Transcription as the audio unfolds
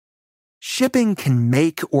Shipping can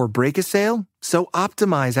make or break a sale, so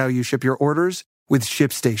optimize how you ship your orders with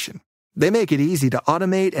ShipStation. They make it easy to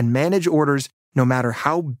automate and manage orders no matter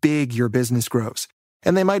how big your business grows.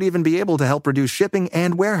 And they might even be able to help reduce shipping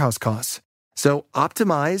and warehouse costs. So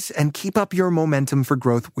optimize and keep up your momentum for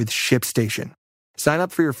growth with ShipStation. Sign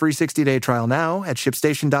up for your free 60-day trial now at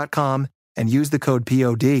ShipStation.com and use the code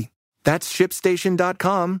POD. That's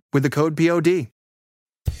ShipStation.com with the code POD.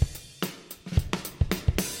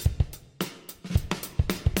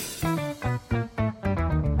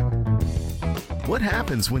 What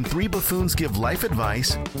happens when three buffoons give life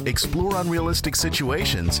advice, explore unrealistic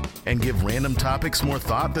situations, and give random topics more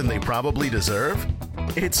thought than they probably deserve?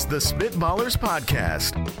 It's the Spitballers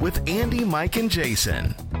Podcast with Andy, Mike, and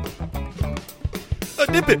Jason. I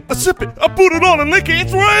dip it, I sip it, I put it on and lick it,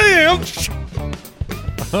 it's ranch!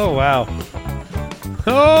 Oh, wow.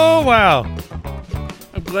 Oh, wow.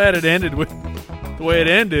 I'm glad it ended with the way it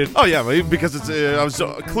ended. Oh, yeah, because it's I was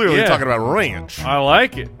clearly talking about ranch. I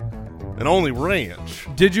like it. And only ranch.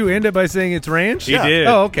 Did you end it by saying it's ranch? He did.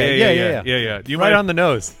 Oh, okay. Yeah. You right on the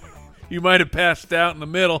nose. You might have passed out in the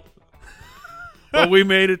middle, but we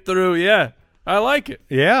made it through. Yeah, I like it.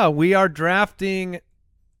 Yeah, we are drafting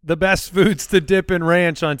the best foods to dip in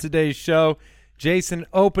ranch on today's show. Jason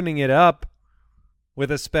opening it up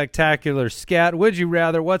with a spectacular scat. Would you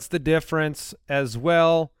rather? What's the difference as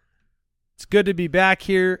well? It's good to be back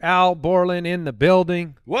here. Al Borland in the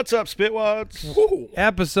building. What's up, Spitwads?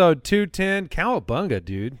 Episode 210. Cowabunga,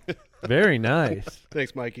 dude. Very nice.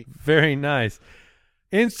 Thanks, Mikey. Very nice.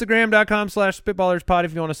 Instagram.com/SpitballersPod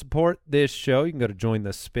if you want to support this show. You can go to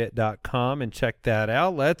jointhespit.com and check that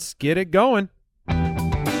out. Let's get it going.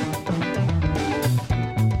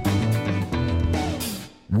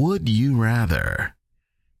 Would you rather?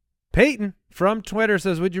 Peyton from Twitter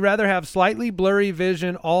says, would you rather have slightly blurry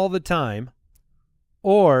vision all the time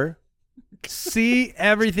or see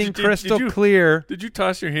everything crystal clear? Did you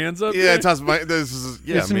toss your hands up? Yeah, I tossed my.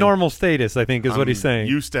 It's normal status, I think, is what he's saying.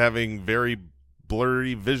 Used to having very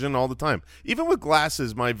blurry vision all the time. Even with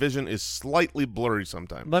glasses, my vision is slightly blurry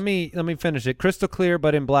sometimes. Let me finish it. Crystal clear,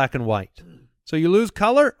 but in black and white. So you lose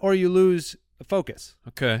color or you lose focus?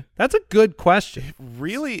 Okay. That's a good question. It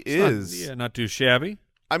really is. Not too shabby.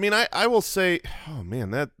 I mean, I will say, oh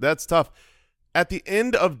man, that's tough. At the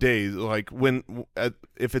end of days, like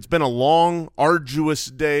if it's been a long, arduous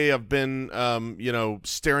day, I've been,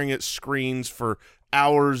 staring at screens for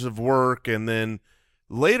hours of work, and then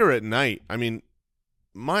later at night, I mean,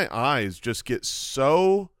 my eyes just get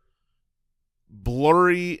so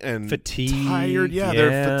blurry and fatigued. Tired. Yeah,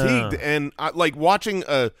 they're fatigued, and like watching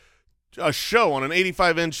a show on an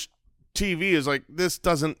 85-inch TV is like, this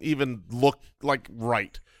doesn't even look like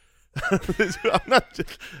right. I'm not.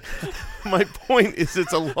 My point is,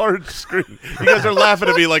 it's a large screen. You guys are laughing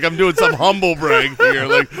at me like I'm doing some humble brag here.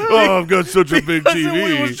 Like, oh, I've got such a big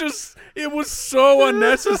TV. It was so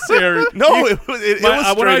unnecessary. No, it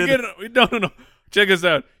illustrated. No. Check this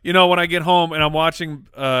out. You know, when I get home and I'm watching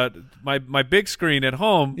my big screen at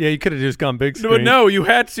home. Yeah, you could have just gone big screen. But no, you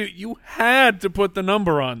had to put the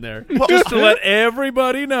number on there just to let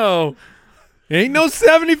everybody know. Ain't no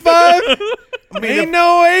 75. Ain't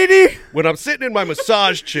no 80. When I'm sitting in my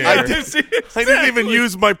massage chair, I didn't even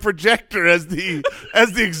use my projector as the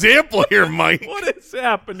example here, Mike. What is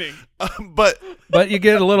happening? But you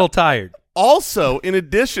get a little tired. Also, in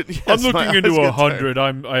addition, yes, I'm looking into 100.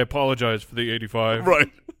 I apologize for the 85. Right.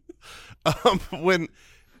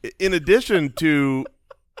 In addition to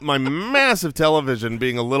my massive television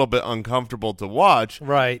being a little bit uncomfortable to watch,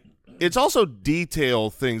 right? It's also detail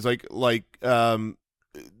things like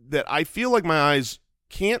that I feel like my eyes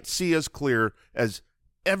can't see as clear as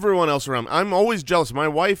everyone else around me. I'm always jealous. My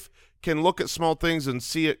wife can look at small things and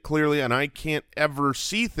see it clearly, and I can't ever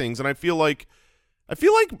see things. And I feel like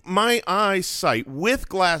my eyesight with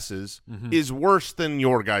glasses is worse than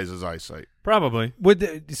your guys' eyesight. Probably.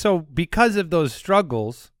 So because of those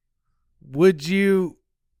struggles, would you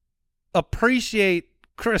appreciate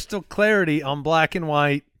crystal clarity on black and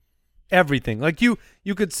white? Everything. Like you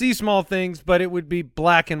could see small things, but it would be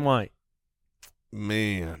black and white.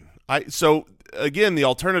 Man. So again, the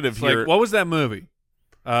alternative here. Like, what was that movie?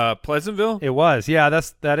 Pleasantville? It was. Yeah,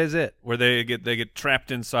 that is it. Where they get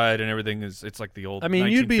trapped inside and everything it's like the old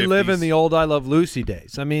 1950s. You'd be living the old I Love Lucy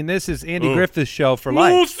days. I mean, this is Andy Griffith's show for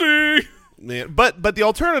life. Lucy! Man, but the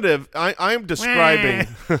alternative, I'm describing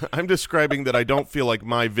I'm describing that I don't feel like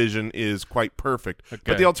my vision is quite perfect. Okay.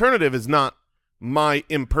 But the alternative is not my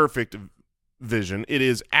imperfect vision. It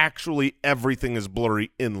is actually everything is blurry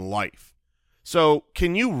in life. So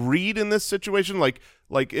can you read in this situation? Like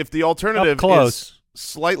if the alternative is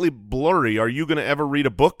slightly blurry, are you going to ever read a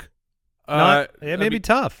book? It may be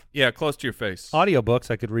tough. Yeah, close to your face. Audiobooks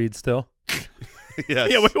I could read still.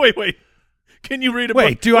 Yes. Yeah, wait. Can you read a book?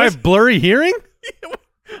 Wait, do I have blurry hearing?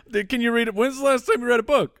 Can you read it? When's the last time you read a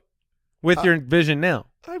book? With your vision now.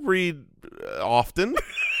 I read often.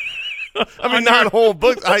 I mean, not whole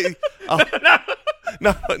books.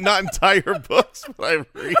 Not entire books, but I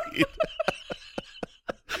read.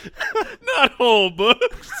 Not whole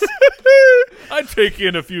books. I take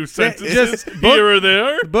in a few sentences Just here or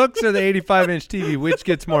there. Books or the 85-inch TV, which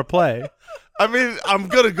gets more play? I mean, I'm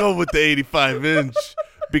going to go with the 85-inch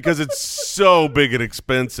because it's so big and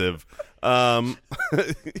expensive. I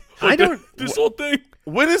don't. This whole thing.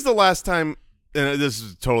 When is the last time, and this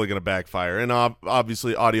is totally going to backfire, and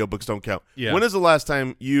obviously audiobooks don't count. Yeah. When is the last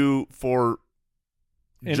time you, for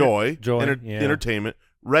entertainment,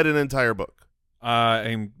 read an entire book?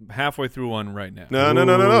 I'm halfway through one right now.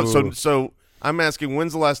 No. So I'm asking,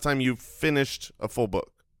 when's the last time you finished a full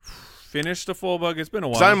book? Finished a full book? It's been a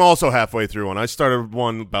while. Because I'm also halfway through one. I started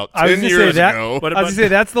one about 10 years ago. I was going to say,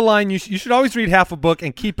 that's the line. You should always read half a book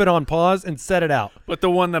and keep it on pause and set it out. But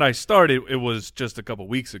the one that I started, it was just a couple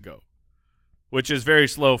weeks ago, which is very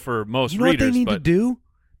slow for most readers. What they need to do?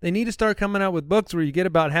 They need to start coming out with books where you get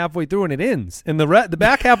about halfway through and it ends. And the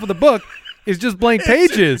back half of the book is just blank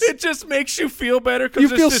pages. It just makes you feel better. You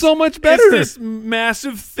feel so much better. It's this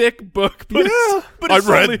massive, thick book. But I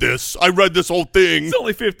read this whole thing. It's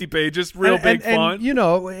only 50 pages, real big font. And, you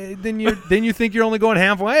know, then you think you're only going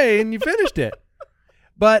halfway and you finished it.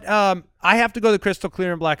 But I have to go the crystal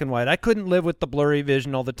clear and black and white. I couldn't live with the blurry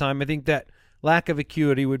vision all the time. I think that lack of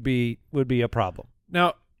acuity would be a problem.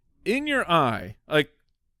 Now, in your eye, like,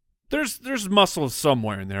 there's muscles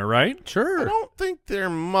somewhere in there, right? Sure. I don't think they're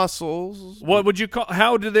muscles. What would you call?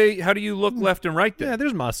 How do you look left and right? Then? Yeah,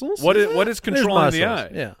 there's muscles. What is controlling the eye?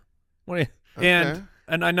 Yeah.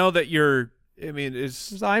 And I know that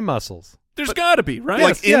there's eye muscles. There's got to be, right?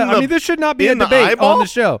 Like this should not be a debate on the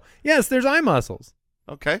show. Yes, there's eye muscles.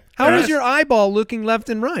 Okay. How is your eyeball looking left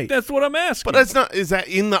and right? That's what I'm asking. But that's not. Is that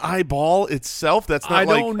in the eyeball itself? That's not. I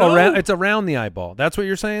don't know. It's around the eyeball. That's what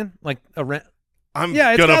you're saying? Like around. I'm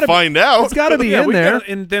gonna find out. It's got to be in there.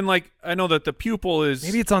 And then, like, I know that the pupil is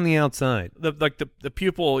maybe it's on the outside. The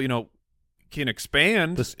pupil, can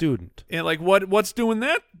expand. The student. And like, what's doing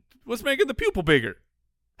that? What's making the pupil bigger?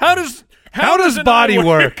 How does body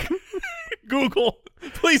work? Google,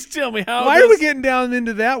 please tell me how. Why are we getting down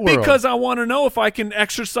into that world? Because I want to know if I can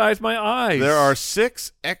exercise my eyes. There are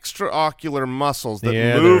 6 extraocular muscles that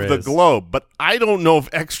move the globe, but I don't know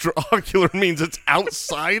if extraocular means it's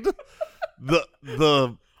outside.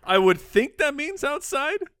 The I would think that means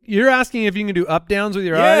outside. You're asking if you can do up downs with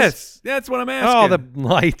your eyes? Yes, that's what I'm asking. Oh, the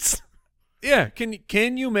lights. Yeah,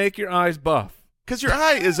 can you make your eyes buff? Because your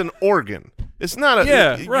eye is an organ. It's not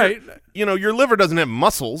right. Your liver doesn't have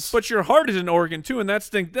muscles. But your heart is an organ too, and that's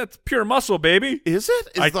pure muscle, baby. Is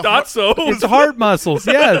it? I thought so. It's heart muscles.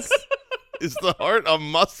 Yes. Is the heart a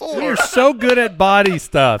muscle? You're so good at body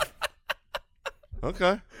stuff.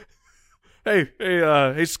 Okay.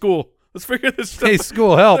 Hey, school. Let's figure this stuff out. Hey,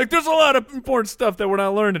 school, help. Like, there's a lot of important stuff that we're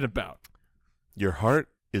not learning about. Your heart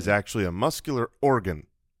is actually a muscular organ.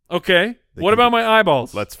 Okay. What about my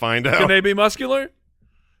eyeballs? Let's find out. Can they be muscular?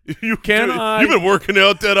 You've been working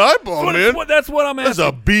out that eyeball, man. That's what I'm asking. That's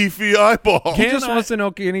a beefy eyeball. He just wants to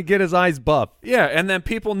know, can he get his eyes buff? Yeah, and then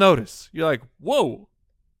people notice. You're like, whoa,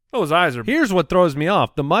 those eyes are... Here's what throws me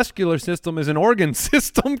off. The muscular system is an organ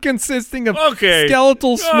system consisting of Okay.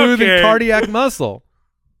 skeletal, smooth, and cardiac muscle.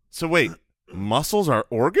 So wait, muscles are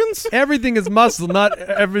organs? Everything is muscle, not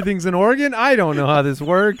everything's an organ? I don't know how this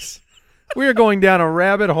works. We are going down a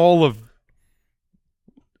rabbit hole of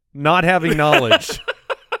not having knowledge.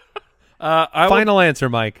 Final answer,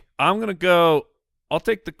 Mike. I'm going to go, I'll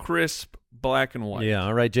take the crisp black and white. Yeah,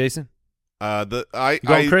 all right, Jason?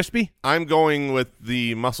 Going crispy? I'm going with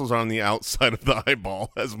the muscles on the outside of the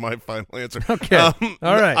eyeball as my final answer. Okay, all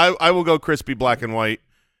right. I will go crispy black and white.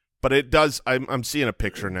 But it does. I'm seeing a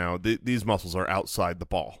picture now. These muscles are outside the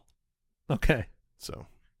ball. Okay. So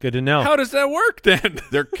good to know. How does that work then?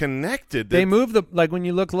 They're connected. They move like when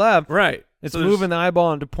you look left. Right. It's moving the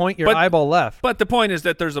eyeball to point your eyeball left. But the point is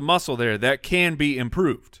that there's a muscle there that can be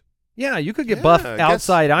improved. Yeah, you could get buff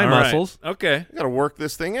outside eye muscles. Right. Okay. I got to work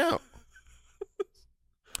this thing out.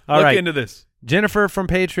 Look into this. Jennifer from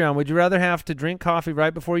Patreon, would you rather have to drink coffee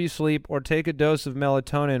right before you sleep or take a dose of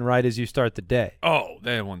melatonin right as you start the day? Oh,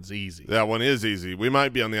 that one's easy. That one is easy. We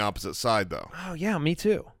might be on the opposite side, though. Oh, yeah, me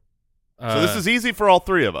too. So this is easy for all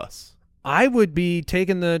three of us. I would be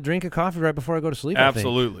taking the drink of coffee right before I go to sleep.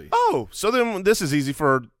 Absolutely. Oh, so then this is easy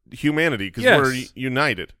for humanity because we're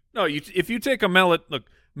united. No, if you take a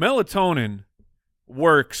melatonin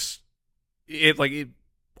works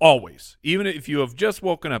always, even if you have just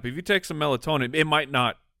woken up, if you take some melatonin, it might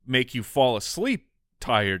not make you fall asleep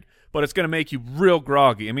tired, but it's going to make you real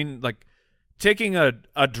groggy. I mean, like taking a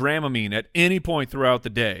Dramamine at any point throughout the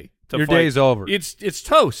day. Your day's over. It's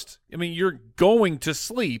toast. I mean, you're going to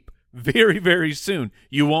sleep very, very soon.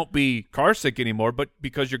 You won't be car sick anymore, but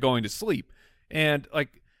because you're going to sleep. And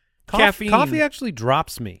like caffeine. Coffee actually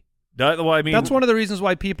drops me. Well, I mean, that's one of the reasons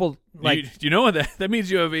why people like. You know what that means?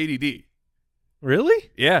 You have ADD. Really?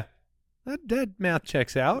 Yeah. That math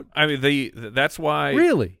checks out. I mean, that's why.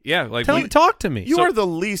 Really? Yeah. Like, talk to me. You are the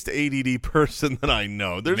least ADD person that I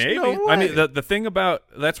know. There's maybe. no way. I mean, the thing about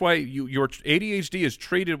that's why your ADHD is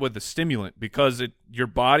treated with a stimulant because your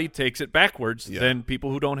body takes it backwards than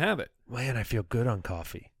people who don't have it. Man, I feel good on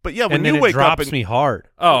coffee. But yeah, when and you wake up, drops me hard.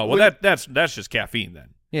 Oh well, that's just caffeine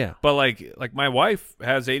then. Yeah. But like my wife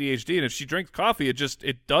has ADHD, and if she drinks coffee, it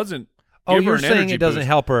doesn't. Oh, give you're her an saying energy it doesn't boost.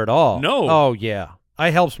 help her at all? No. Oh yeah.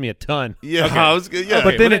 It helps me a ton. Yeah, Okay. yeah.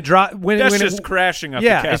 But then it drops when that's when just crashing up.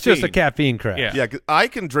 Yeah, the it's just a caffeine. caffeine crash. Yeah. Yeah, 'cause I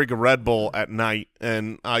can drink a Red Bull at night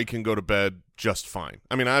and I can go to bed just fine.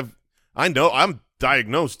 I mean, I know I'm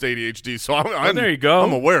diagnosed ADHD, so I'm there you go.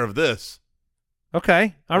 I'm aware of this.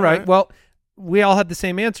 Okay. All right. Well, we all had the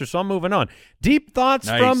same answer, so I'm moving on. Deep Thoughts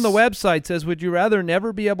Nice. from the website says, would you rather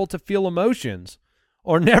never be able to feel emotions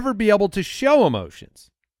or never be able to show emotions?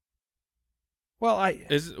 Well,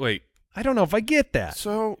 I don't know if I get that.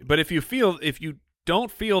 So, But if you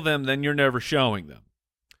don't feel them, then you're never showing them.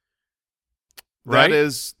 Right?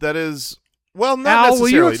 that is well, not Al, necessarily.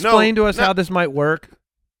 will you explain no, to us how this might work?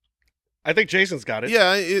 I think Jason's got it.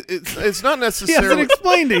 Yeah, it's not He hasn't necessarily.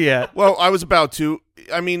 explained it yet. Well, I was about to.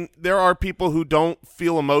 I mean, there are people who don't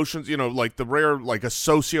feel emotions, like the rare, like a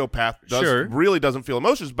sociopath really doesn't feel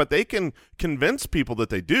emotions, but they can convince people that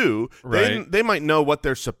they do. Right. They might know what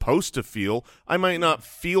they're supposed to feel. I might not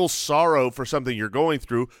feel sorrow for something you're going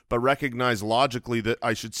through, but recognize logically that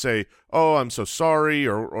I should say, oh, I'm so sorry,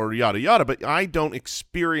 or yada, yada, but I don't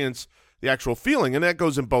experience the actual feeling, and that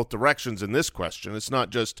goes in both directions in this question. It's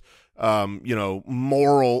not just,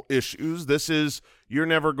 moral issues. This is, you're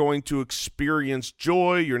never going to experience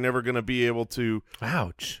joy. You're never going to be able to.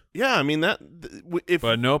 Ouch. Yeah, I mean,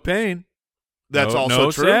 But no pain. That's also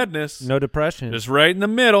no true. sadness. No depression. Just right in the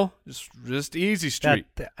middle. Just easy street.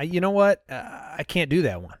 You know what? I can't do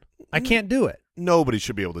that one. I can't do it. Nobody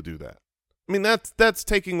should be able to do that. I mean, that's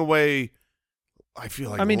taking away, I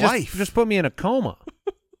feel like, life. Just put me in a coma.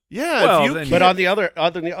 Yeah, Well, if you then- can't- But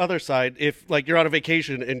on the other side, if like you're on a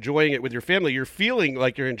vacation enjoying it with your family, you're feeling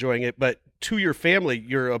like you're enjoying it, but to your family,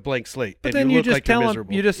 you're a blank slate. But and then you you look just like tell you're them,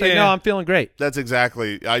 miserable. you just say, Yeah. no, I'm feeling great. That's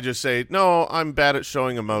exactly. I just say, no, I'm bad at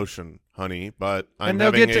showing emotion, honey, but I'm And they'll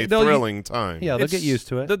having get to- a they'll- thrilling time. Yeah, they'll get used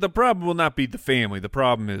to it. The problem will not be the family. The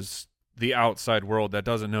problem is the outside world that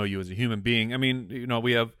doesn't know you as a human being. I mean,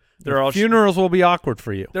 Funerals will be awkward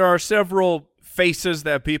for you. there are several faces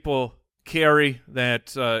that people carry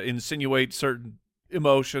that insinuate certain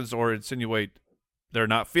emotions or insinuate they're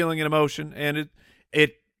not feeling an emotion, and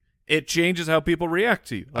it changes how people react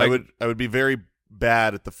to you. Like, I would be very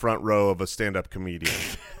bad at the front row of a stand-up comedian.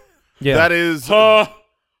 Yeah. That is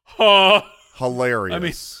hilarious. I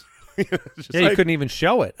mean, Just you like- couldn't even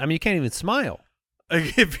show it. I mean, you can't even smile.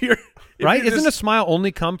 like, if you're Right? you're Isn't a just- smile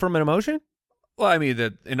only come from an emotion? well, I mean,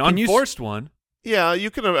 an Can you unforced one. yeah, you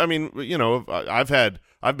can. I mean,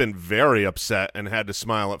 I've been very upset and had to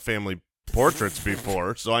smile at family portraits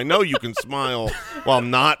before, so I know you can smile while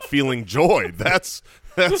not feeling joy. That's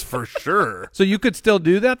for sure. So you could still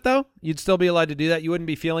do that, though? You'd still be allowed to do that? You wouldn't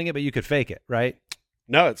be feeling it, but you could fake it, right?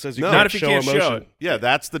 No, it says you No. can't Not if you show can't emotion. show it. Yeah,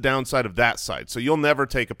 that's the downside of that side. So you'll never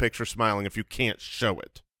take a picture smiling if you can't show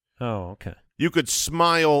it. Oh, okay. You could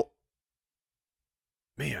smile.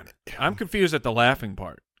 Man, I'm confused at the laughing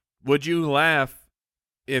part. Would you laugh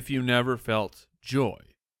if you never felt joy?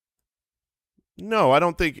 No, I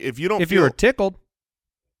don't think if you don't. If feel, you were tickled,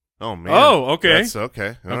 oh man. Oh, okay. That's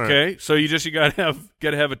okay. All right. Okay, so you gotta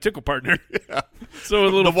have a tickle partner. Yeah. So a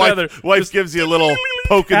little The wife, feather. wife gives you a little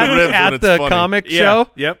poke in the ribs when at it's the funny. comic Yeah,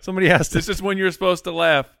 show, yep. somebody has to. This is when you're supposed to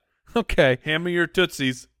laugh. Okay. Hand me your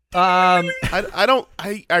tootsies.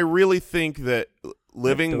 I really think that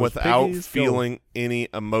living Let those without piggies feeling any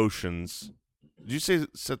emotions. Did you say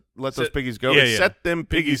let those Set- piggies go? yeah, It's yeah. Set them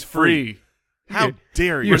piggies free. How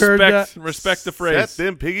dare you? You heard Respect the Set phrase.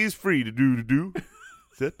 them piggies free to do.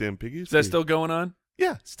 Set them piggies Is that free. still going on?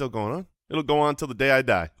 Yeah, it's still going on. It'll go on till the day I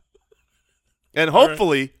die. And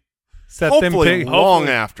hopefully, Set them hopefully pig. long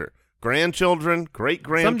after. Grandchildren,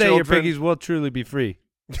 great-grandchildren. Someday your piggies will truly be free.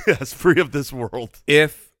 Yes, free of this world.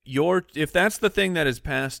 If that's the thing that is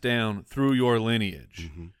passed down through your lineage,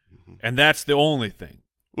 and that's the only thing,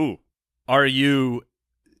 Ooh. Are you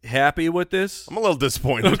happy with this? I'm a little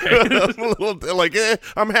disappointed. Okay. I'm a little like,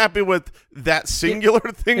 I'm happy with that singular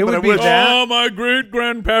thing. it but would I be wish that. Oh, my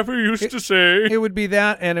great-grandpappy used to say. It would be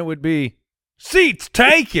that, and it would be seats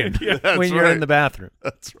taken That's when you're right. in the bathroom.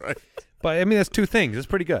 That's right. But, I mean, that's two things. It's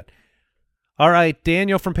pretty good. All right,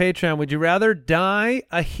 Daniel from Patreon, would you rather die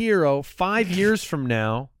a hero 5 years from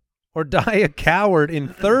now or die a coward in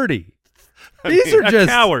 30? These are A just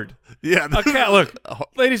coward. Yeah. Look,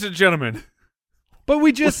 ladies and gentlemen. But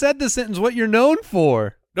we just said the sentence, what you're known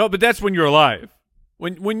for. No, but that's when you're alive.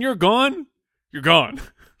 When you're gone, you're gone.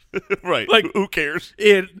 Right. Like, who cares?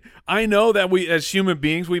 I know that we, as human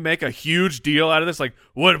beings, we make a huge deal out of this. Like,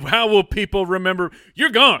 how will people remember? You're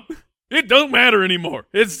gone. It don't matter anymore.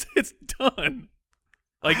 It's done.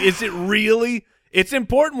 Like, is it really? It's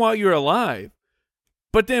important while you're alive,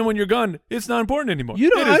 but then when you're gone, it's not important anymore. You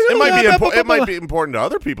don't. It might be important. It might be important to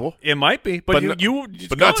other people, It might be, but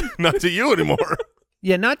but gone. not to you anymore.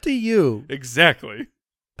 Yeah, not to you. Exactly.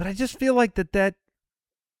 But I just feel like that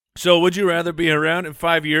So, would you rather be around in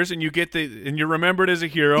 5 years and you're remembered as a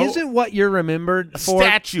hero? isn't what you're remembered A for.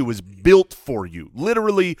 statue is built for you.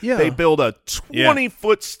 Literally, Yeah. they build a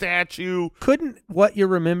 20-foot statue. Couldn't what you're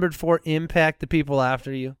remembered for impact the people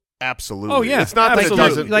after you? Absolutely. Oh, yeah, It's not that it absolutely.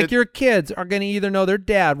 doesn't. Like it- your kids are going to either know their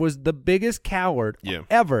dad was the biggest coward Yeah.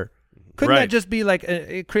 ever. Couldn't Right. that just be like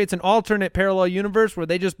it creates an alternate parallel universe where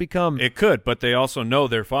they just become It could, but they also know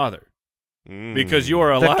their father Mm. because you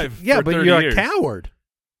are the- alive. Yeah, for but 30 you're years. a coward.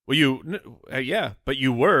 Well, but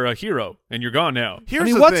you were a hero, and you're gone now. Here's I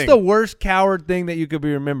mean, the what's thing. the worst coward thing that you could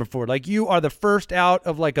be remembered for? Like you are the first out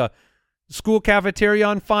of like a school cafeteria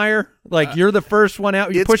on fire. Like you're the first one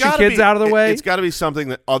out. You're It's pushing gotta kids be- out of the way. It's got to be something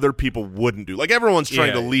that other people wouldn't do. Like everyone's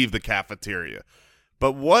trying to Yeah. leave the cafeteria,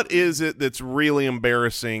 but what is it that's really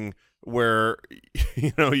embarrassing? Where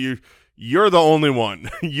you're the only one.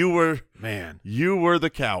 You were the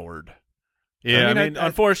coward. Yeah, I mean,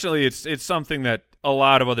 unfortunately, it's something that a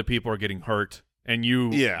lot of other people are getting hurt, and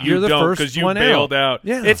you You're the don't first because you one bailed out.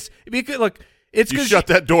 Yeah. It's because look, it's You because shut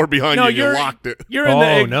that door behind no, you. And you you're locked it. You're in Oh,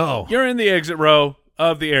 the no. You're in the exit row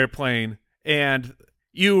of the airplane, and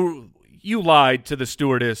you lied to the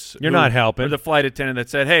stewardess. You're not helping. Or the flight attendant that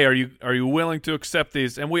said, "Hey, are you willing to accept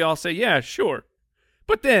these?" And we all say, "Yeah, sure."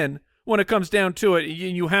 But then when it comes down to it,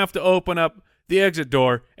 you have to open up the exit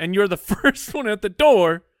door, and you're the first one at the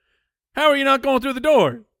door. How are you not going through the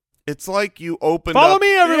door? It's like you opened Follow up.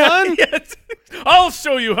 me, everyone. Yes. I'll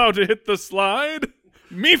show you how to hit the slide.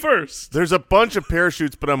 Me first. There's a bunch of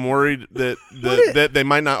parachutes, but I'm worried that they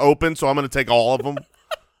might not open, so I'm going to take all of them.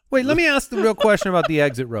 Wait, let me ask the real question about the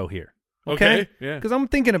exit row here. Okay? Yeah. Because I'm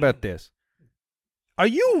thinking about this.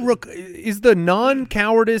 Is the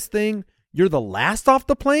non-cowardice thing you're the last off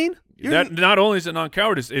the plane? That not only is it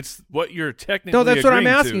non-cowardice, it's what you're technically No, that's what I'm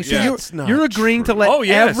agreeing asking. to. So Yeah. That's not you're agreeing to let Oh,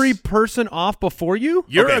 yes. every person off before you?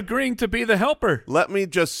 You're Okay. agreeing to be the helper. Let me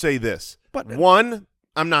just say this. But- 1,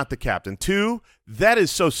 I'm not the captain. 2, that is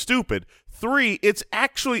so stupid. 3, it's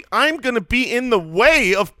actually I'm going to be in the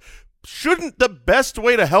way of – shouldn't the best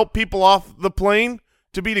way to help people off the plane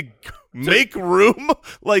to be to make room?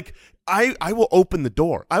 Like I will open the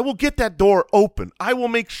door. I will get that door open. I will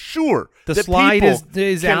make sure The that slide people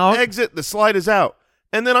is can out. exit. The slide is out.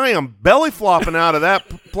 And then I am belly flopping out of that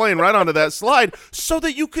plane right onto that slide so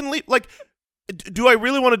that you can leave. Like, do I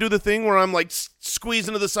really want to do the thing where I'm like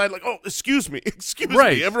squeezing to the side like, oh, excuse me.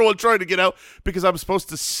 Right. Everyone trying to get out because I'm supposed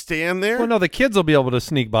to stand there? Well, no, the kids will be able to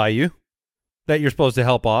sneak by you that you're supposed to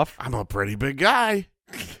help off. I'm a pretty big guy.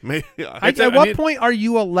 Maybe, At what point are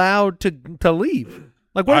you allowed to leave?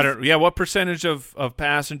 Like what? What percentage of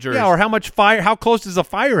passengers? Yeah, or how much fire? How close does a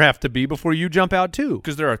fire have to be before you jump out too?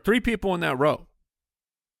 Because there are 3 people in that row,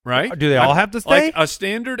 right? Do they all have to stay? Like a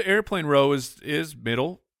standard airplane row is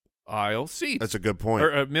middle aisle seats. That's a good point.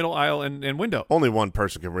 Or middle aisle and window. Only one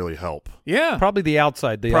person can really help. Yeah. Probably the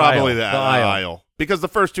outside, the Probably aisle, the aisle. Because the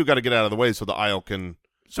first 2 got to get out of the way so the aisle can.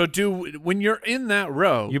 So when you're in that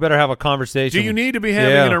row, You better have a conversation. do you need to be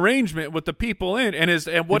having Yeah. an arrangement with the people in? And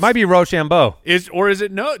It what might be Rochambeau. is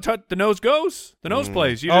it the nose goes? The nose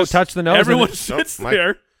plays. You Oh, just, touch the nose Everyone and sits Nope,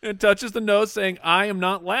 there and touches the nose saying, I am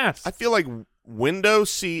not last. I feel like window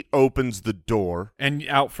seat opens the door and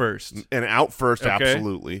out first. and out first, Okay.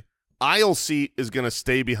 absolutely. Aisle seat is going to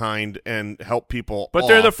stay behind and help people. But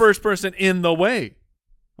they're the off. first person in the way.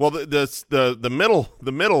 Well, the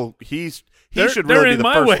middle. He should they're really in be the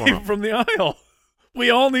my first way one. from the aisle. We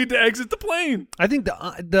all need to exit the plane. I think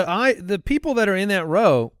the people that are in that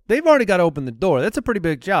row, they've already got to open the door. That's a pretty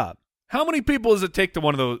big job. How many people does it take to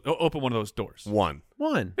open one of those doors? One.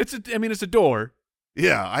 One. It's a door.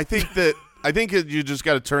 Yeah, I think you just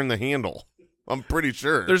got to turn the handle. I'm pretty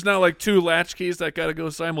sure. There's not like two latch keys that got to go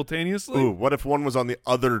simultaneously. Ooh, what if one was on the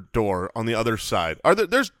other door on the other side?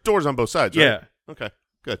 There's doors on both sides, right? Yeah. Okay.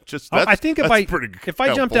 Good. Just I think if I jumped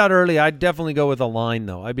helpful. out early, I'd definitely go with a line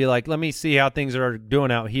though. I'd be like, let me see how things are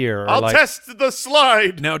doing out here. Or I'll like, test the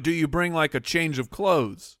slide. Now, do you bring like a change of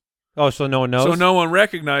clothes? Oh, so no one knows? So no one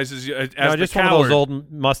recognizes you as no, the just coward. one of those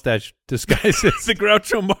old mustache disguises. The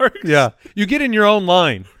Groucho Marx. Yeah. You get in your own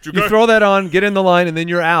line. You throw that on, get in the line, and then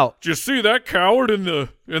you're out. Did you see that coward in the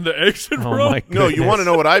exit Oh, row? my No, you goodness. want to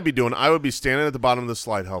know what I'd be doing? I would be standing at the bottom of the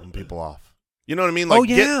slide helping people off. You know what I mean? Like, Oh,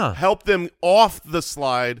 yeah. help them off the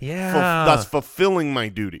slide, Yeah. thus fulfilling my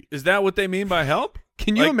duty. Is that what they mean by help?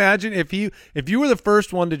 Can you imagine if you were the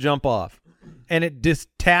first one to jump off and it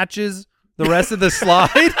detaches the rest of the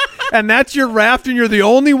slide and that's your raft and you're the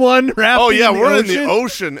only one rafting Oh, yeah, in the we're ocean? in the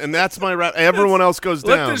ocean, and that's my raft. Everyone else goes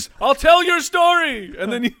down. I'll tell your story,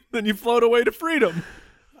 and then you float away to freedom.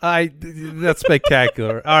 That's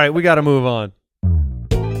spectacular. All right, we got to move on.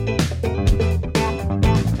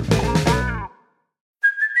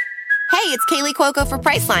 Hey, it's Kaylee Cuoco for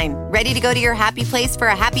Priceline. Ready to go to your happy place for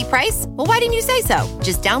a happy price? Well, why didn't you say so?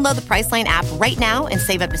 Just download the Priceline app right now and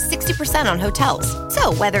save up to 60% on hotels.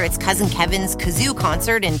 So whether it's Cousin Kevin's Kazoo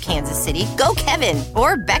Concert in Kansas City, go Kevin,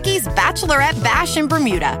 or Becky's Bachelorette Bash in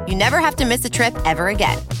Bermuda, you never have to miss a trip ever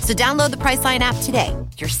again. So download the Priceline app today.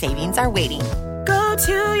 Your savings are waiting. Go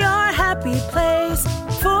to your happy place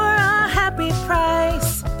for a happy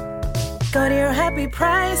price. Go to your happy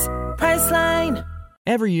price, Priceline.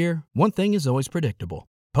 Every year, one thing is always predictable.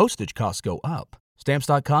 Postage costs go up.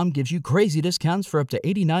 Stamps.com gives you crazy discounts for up to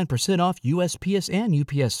 89% off USPS and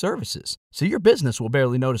UPS services, so your business will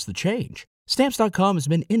barely notice the change. Stamps.com has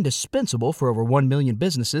been indispensable for over 1 million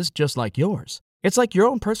businesses just like yours. It's like your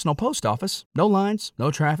own personal post office. No lines, no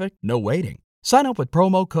traffic, no waiting. Sign up with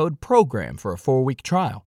promo code PROGRAM for a 4-week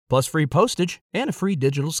trial, plus free postage and a free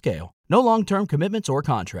digital scale. No long-term commitments or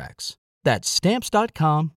contracts. That's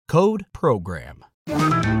Stamps.com, code PROGRAM.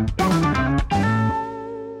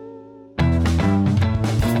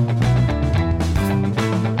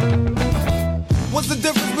 What's the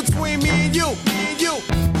difference between me and you?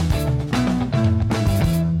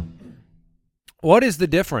 What is the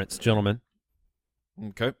difference, gentlemen,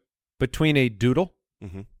 Okay. between a doodle,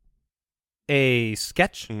 Mm-hmm. a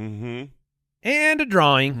sketch, Mm-hmm. and a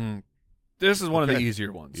drawing? Hmm. This is one of the Okay.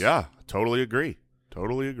 easier ones. Yeah, totally agree.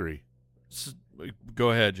 Totally agree. Go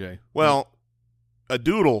ahead, Jay. Well, a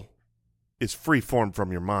doodle is free form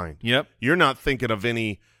from your mind. Yep. You're not thinking of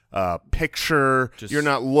any picture. Just- You're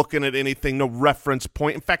not looking at anything. No reference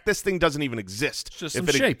point. In fact, this thing doesn't even exist. It's just If some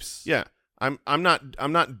it- shapes. Yeah, I'm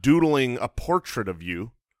not doodling a portrait of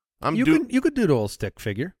you. You could doodle a stick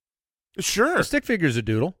figure. Sure. A stick figure's a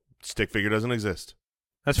doodle. Stick figure doesn't exist,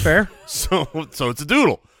 That's fair. so it's a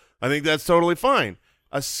doodle. I think that's totally fine.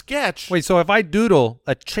 A sketch. Wait, so if I doodle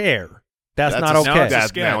a chair, that's not a, okay. Now it's a Now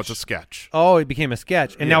sketch. it's a sketch. Oh, it became a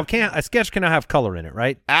sketch. And Yeah. now a sketch cannot have color in it,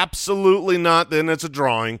 right? Absolutely not. Then it's a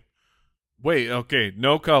drawing. Wait, okay,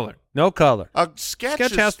 no color. No color. A sketch,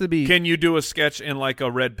 Sketch is has to be Can you do a sketch in like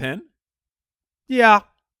a red pen? Yeah,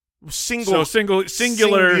 single, singular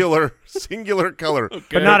color. Okay.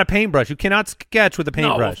 but not a paintbrush. You cannot sketch with a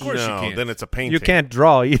No, of paintbrush. course you can't. Then it's a painting. You can't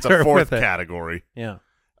draw either It's a fourth with it. category. Yeah.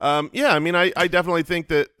 Yeah, I mean, I definitely think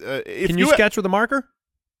that if Can you sketch with a marker?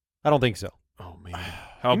 I don't think so. Oh man,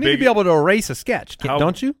 how You big? need to be able to erase a sketch, How-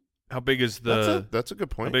 don't you? How big is the? that's a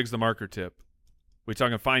good How point. big's the marker tip? We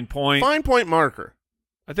talking fine point? Fine point marker.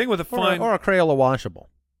 I think with a fine. Or a Crayola washable.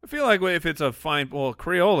 I feel like if it's a fine,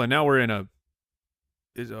 Crayola. Now we're in a.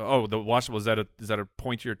 The washable is that a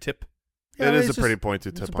pointier tip? Yeah, it is it's a pretty just-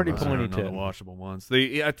 pointed it's tip. a pretty on that. I pointy don't know tip. the washable ones.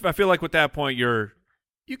 I feel like with that point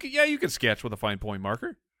you can sketch with a fine point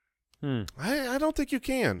marker. I don't think you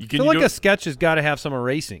can. You I feel like a sketch has got to have some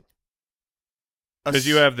erasing. because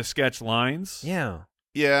you have the sketch lines. Yeah.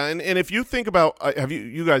 Yeah, and if you think about,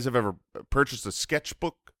 you guys have ever purchased a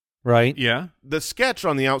sketchbook? Right? Yeah. The sketch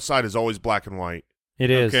on the outside is always black and white. It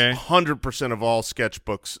is. Okay. 100% of all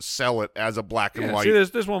sketchbooks sell it as a black and white. See,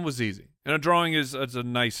 this one was easy, and a drawing is a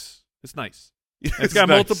nice. It's nice. It's It's got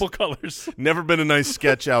nice. multiple colors. Never been a nice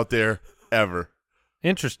sketch out there ever.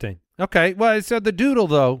 Interesting. Okay. Well, so the doodle,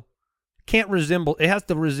 though, can't resemble – it has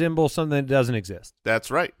to resemble something that doesn't exist. That's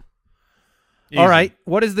right. All right.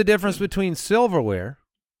 What is the difference between silverware,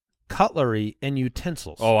 cutlery, and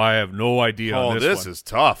utensils? Oh, I have no idea. Oh, on this one. is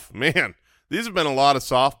tough, man. These have been a lot of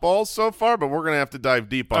softballs so far, but we're gonna have to dive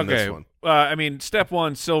deep on okay. this one. I mean, step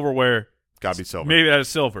one, silverware. Gotta be silver. Maybe that is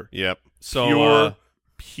silver. Yep. So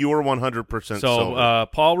pure 100% so silver.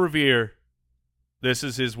 Paul Revere, this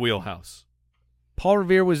is his wheelhouse. Paul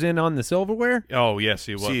Revere was in on the silverware? Oh, yes,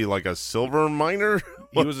 he was. Is he like a silver miner?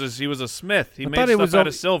 He was a smith. He I made thought it stuff was out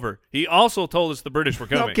of silver. He also told us the British were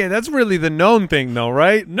coming. Okay, that's really the known thing, though,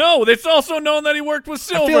 right? No, it's also known that he worked with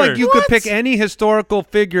silver. I feel like you could pick any historical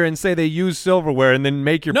figure and say they use silverware and then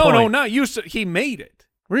make your point. No, not you. He made it.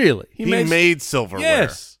 Really? He made silverware.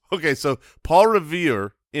 Yes. Okay, so Paul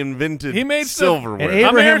Revere invented silverware. And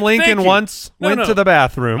Abraham Lincoln once went to the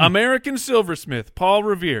bathroom. American silversmith, Paul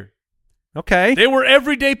Revere. Okay. They were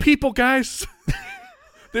everyday people, guys.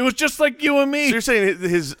 They was just like you and me. So you're saying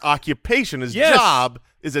his occupation, his job,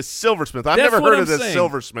 is a silversmith. I've never heard of this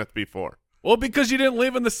silversmith before. Well, because you didn't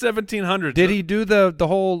live in the 1700s. Did he do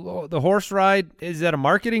the horse ride? Is that a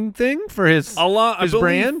marketing thing for his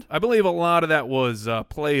brand? I believe a lot of that was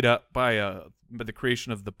played up by the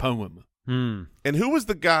creation of the poem. And who was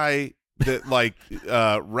the guy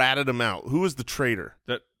that ratted him out? Who was the traitor?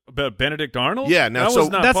 Benedict Arnold? Yeah, that's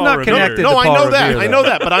not connected. No, to I Paul know Revere, that. though. I know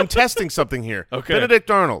that, but I'm testing something here. Okay.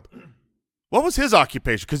 Benedict Arnold. What was his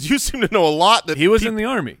occupation? Because you seem to know a lot. That he was in the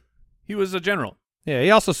army. He was a general. Yeah,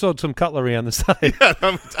 he also sold some cutlery on the side. Yeah,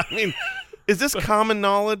 I mean, is this common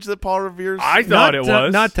knowledge that Paul Revere's? I thought it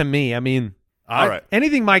was. Not to me. I mean, all right.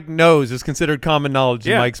 Anything Mike knows is considered common knowledge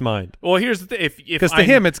in Mike's mind. Well, here's the thing. Because to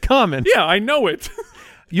him, it's common. Yeah, I know it.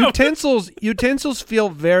 Utensils feel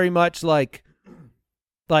very much like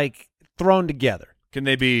thrown together. Can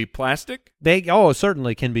they be plastic? They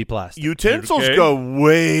certainly can be plastic. Utensils go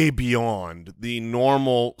way beyond the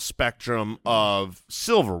normal spectrum of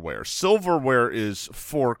silverware. Silverware is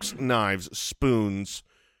forks, knives, spoons.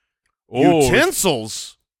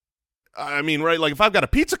 Utensils, I mean, right, like if I've got a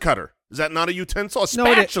pizza cutter, is that not a utensil? A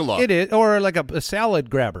spatula. No, it is, or like a salad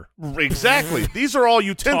grabber. Exactly. These are all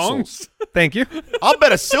utensils. Thank you. I'll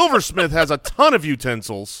bet a silversmith has a ton of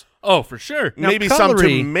utensils. Oh, for sure. Now, Maybe some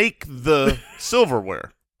to make the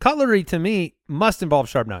silverware. Cutlery, to me, must involve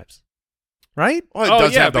sharp knives, right? Well, it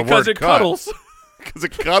does have the because word it cuddles. Because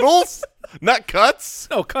it cuddles? Not cuts?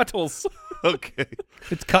 No, cuddles. Okay.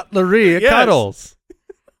 It's cutlery. It cuddles.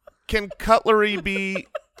 Can cutlery be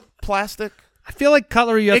plastic? I feel like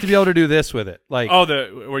cutlery, you have to be able to do this with it. Like,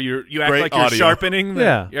 where you act like you're sharpening. You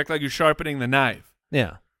act like you're sharpening the knife.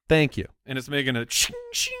 Yeah. Thank you. And it's making a ching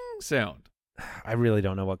ching sound. I really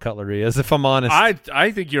don't know what cutlery is, if I'm honest.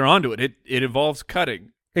 I think you're onto it. It involves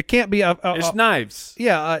cutting. It can't be it's knives.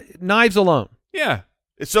 Yeah, knives alone. Yeah.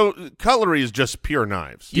 So cutlery is just pure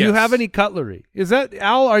knives. Do you have any cutlery? Is that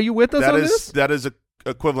Al? Are you with us on this? That is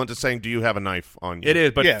equivalent to saying, "Do you have a knife on you?" It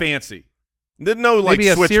is, but fancy. No, maybe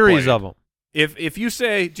a series of them. If you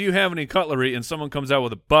say, "Do you have any cutlery?" and someone comes out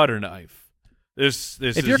with a butter knife, this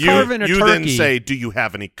if is you're carving a turkey, you then say, "Do you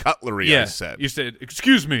have any cutlery?" Yeah, I said. You said,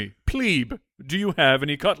 "Excuse me, plebe, do you have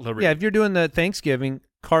any cutlery?" Yeah, if you're doing the Thanksgiving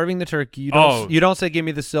carving the turkey, you don't say, "Give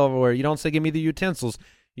me the silverware." You don't say, "Give me the utensils."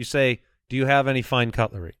 You say, "Do you have any fine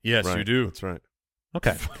cutlery?" Yes, right. you do. That's right.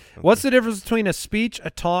 Okay. What's the difference between a speech, a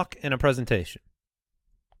talk, and a presentation?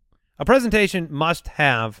 A presentation must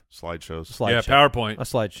have slideshows. Yeah, PowerPoint. A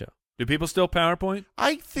slideshow. Do people still PowerPoint?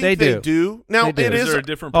 I think they do. Now, they do. Is there a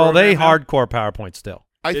different program program they now? hardcore PowerPoint still.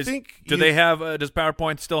 Do they have? Does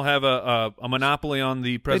PowerPoint still have a monopoly on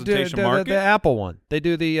the presentation market? The Apple one. They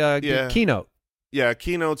do the Keynote. Yeah,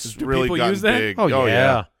 Keynote's Do really people gotten use that? big. Oh,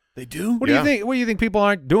 yeah. They do? What do you think? What do you think? People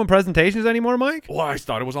aren't doing presentations anymore, Mike? Well, I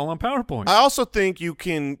thought it was all on PowerPoint. I also think you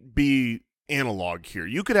can be analog here.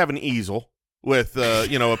 You could have an easel with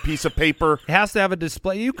a piece of paper. It has to have a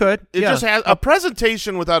display. You could. It just has a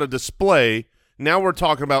presentation without a display. Now we're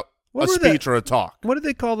talking about a speech or a talk. What did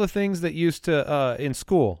they call the things that used to in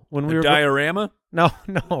school when we were diorama? No.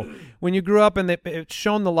 When you grew up and it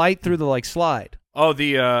shone the light through the slide. Oh,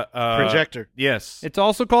 the projector. Yes. It's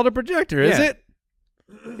also called a projector, is it?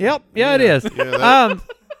 Yep. Yeah, it is. Yeah,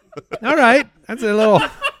 all right. That's a little.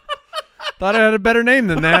 Thought I had a better name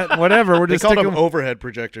than that. Whatever. We're just called sticking them overhead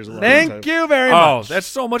projectors. A lot Thank of you very much. Oh, that's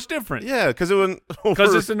so much different. Yeah, because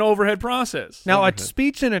it's an overhead process. Now, a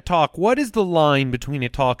speech and a talk. What is the line between a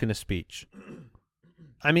talk and a speech?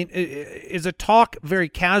 I mean, is a talk very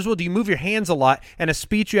casual? Do you move your hands a lot? And a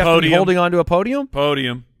speech, you have to be holding onto a podium.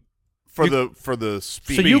 For the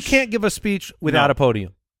speech. So you can't give a speech without a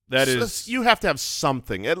podium. You have to have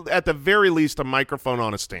something. At the very least, a microphone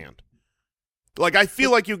on a stand. Like, I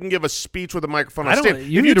feel like you can give a speech with a microphone on a stand.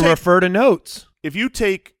 You need to refer to notes. If you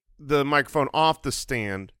take the microphone off the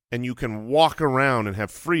stand and you can walk around and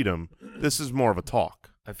have freedom, this is more of a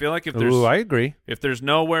talk. I feel like if there's I agree. If there's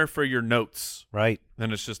nowhere for your notes, right,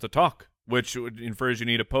 then it's just a talk, which infers you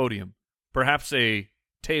need a podium, perhaps a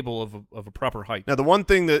table of a proper height. Now, the one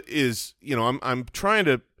thing that is, I'm trying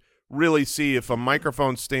to really see if a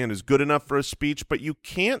microphone stand is good enough for a speech, but you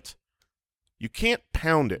can't You can't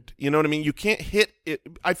pound it. You know what I mean? You can't hit it.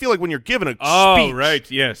 I feel like when you're given a Oh, speech,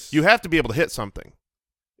 right, yes. you have to be able to hit something.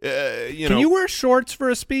 Can you wear shorts for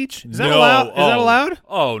a speech? Is that No. allowed? Is that allowed?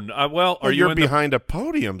 Oh, well, are you you're in behind a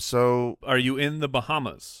podium, so Are you in the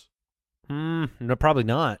Bahamas? No, probably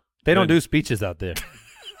not. They don't Then- do speeches out there.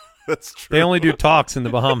 that's true. They only do talks in the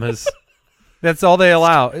Bahamas. That's all they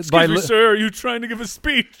allow. Excuse me, sir, are you trying to give a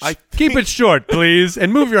speech? Keep it short, please,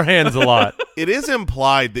 and move your hands a lot. It is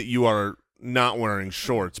implied that you are not wearing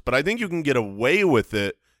shorts, but I think you can get away with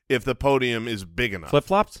it if the podium is big enough.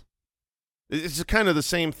 Flip-flops? It's kind of the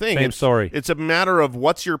same thing. Same story. It's a matter of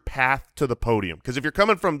what's your path to the podium. Because if you're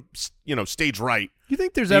coming from, stage right, You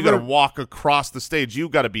think there's you got ever to walk across the stage. You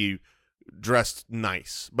got to be dressed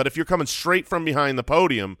nice. But if you're coming straight from behind the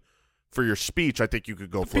podium for your speech, I think you could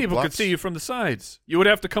go flip-flops. People could see you from the sides. You would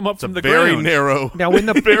have to come up It's from a the very ground. narrow, Now, when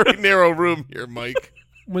the very narrow room here, Mike.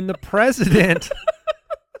 when the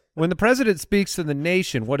president speaks to the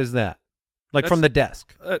nation, what is that? Like from the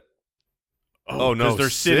desk? Oh, no, 'cause they're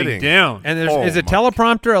sitting sitting. down. And Oh, is a my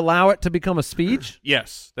teleprompter allow it to become a speech?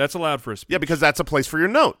 Yes, that's allowed for a speech. Yeah, because that's a place for your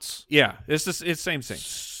notes. Yeah, it's same thing.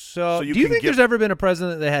 So you do you can think get- there's ever been a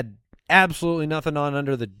president that had absolutely nothing on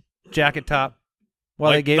under the jacket top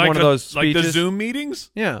while they gave one of those speeches? Like the Zoom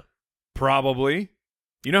meetings? Yeah. Probably.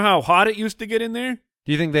 You know how hot it used to get in there?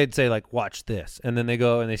 Do you think they'd say, like, watch this, and then they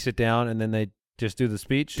go and they sit down and then they just do the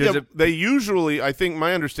speech? Yeah, they usually, I think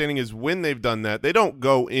my understanding is when they've done that, they don't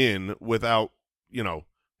go in without,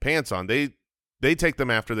 pants on. They take them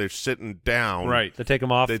after they're sitting down. Right. They take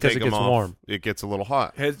them off They because take it them gets off. warm. It gets a little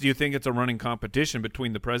hot. Do you think it's a running competition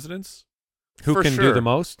between the presidents? Who For can do sure. the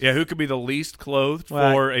most? Yeah, who could be the least clothed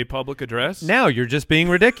Well, for a public address? Now you're just being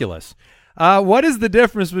ridiculous. What is the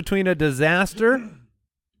difference between a disaster,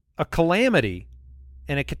 a calamity,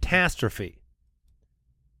 and a catastrophe?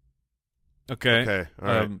 Okay. All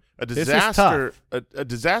right. A this is disaster. A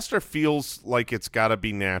disaster feels like it's got to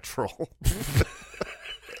be natural.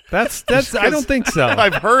 That's. I don't think so.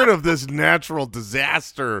 I've heard of this natural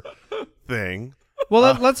disaster thing. Well,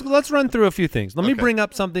 let's run through a few things. Let me Okay. bring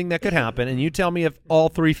up something that could happen, and you tell me if all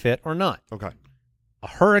three fit or not. Okay. A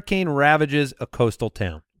hurricane ravages a coastal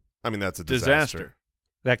town. I mean, that's a disaster.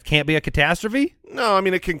 That can't be a catastrophe? No, I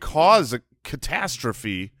mean, it can cause a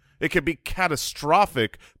catastrophe. It can be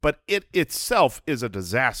catastrophic, but it itself is a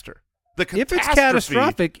disaster. The If it's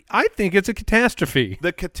catastrophic, I think it's a catastrophe.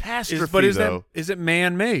 The catastrophe, But is though, it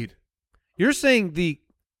man-made? You're saying the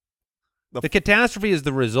catastrophe is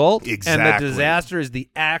the result, and the Exactly. disaster is the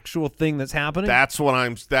actual thing that's happening? that's what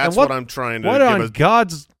I'm trying to What give on us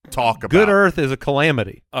God's talk about. good earth is a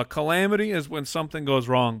calamity? A calamity is when something goes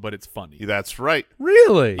wrong, but it's funny. That's right.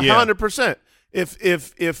 Really? Yeah. 100%.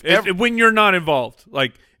 When you're not involved,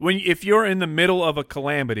 like if you're in the middle of a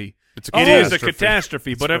calamity, It's a it is a catastrophe.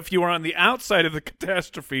 catastrophe. But if you are on the outside of the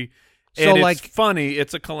catastrophe So, and like- it's funny,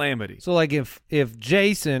 it's a calamity. So, like, if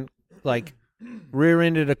Jason, like,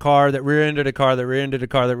 rear-ended a car that rear-ended a car that rear-ended a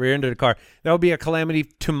car that rear-ended a car, that would be a calamity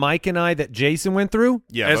to Mike and I that Jason went through?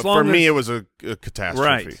 Yeah, As but long for me, as- it was a catastrophe.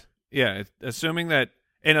 Right. Yeah. Assuming that,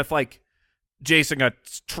 and if like Jason got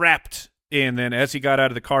trapped and then as he got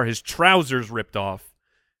out of the car, his trousers ripped off,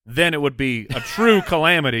 then it would be a true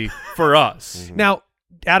calamity for us. Now,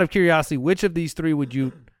 out of curiosity, which of these three would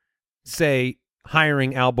you say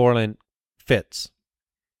hiring Al Borland fits?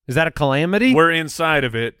 Is that a calamity? We're inside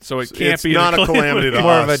of it, so it can't It's be not a calamity to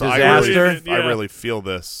More of us. a I disaster? Yeah. really feel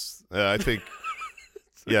this. I think,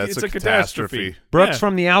 yeah, it's a catastrophe. Brooks, Yeah.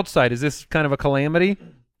 from the outside, is this kind of a calamity?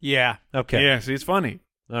 Yeah. Okay. Yeah, see, it's funny.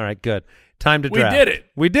 All right, good. Time to We draft. did it.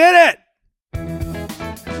 We did it!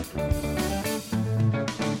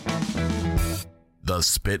 The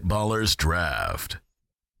Spitballers Draft.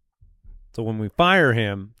 So when we fire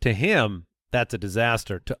him, to him, that's a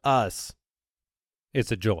disaster. To us,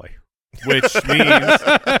 it's a joy. Which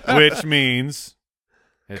means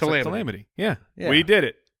it's Calamity. a calamity. Yeah. Yeah. We did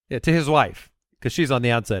it. Yeah, to his wife, because she's on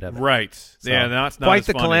the outside of it. Right. So, yeah, that's not quite as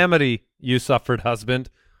the funny. calamity you suffered, husband.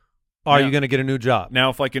 Are Yeah. you going to get a new job? Now,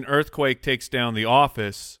 if like an earthquake takes down the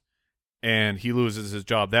office and he loses his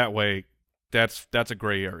job that way, that's a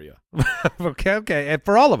gray area. okay. And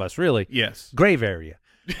for all of us, really. Yes. Grave area.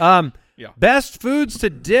 Yeah. Best foods to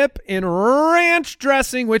dip in ranch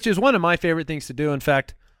dressing, which is one of my favorite things to do. In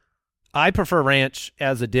fact, I prefer ranch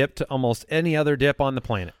as a dip to almost any other dip on the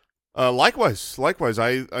planet. Likewise.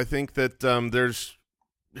 I think that there's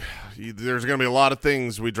going to be a lot of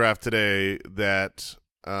things we draft today that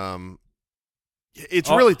it's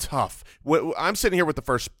really tough. I'm sitting here with the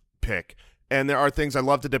first pick, and there are things I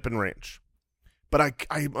love to dip in ranch, but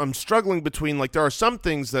I'm struggling between, like, there are some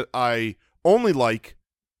things that I only like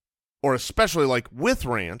or especially like with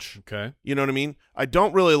ranch. Okay. You know what I mean? I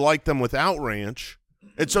don't really like them without ranch.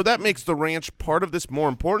 And so that makes the ranch part of this more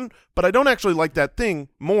important, but I don't actually like that thing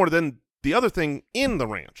more than the other thing in the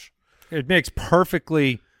ranch. It makes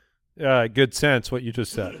perfectly good sense what you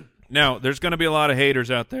just said. Now, there's going to be a lot of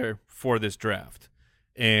haters out there for this draft,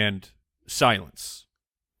 and silence.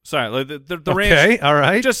 The Okay, ranch, all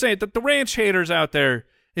right. Just saying that the ranch haters out there,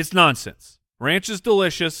 it's nonsense. Ranch is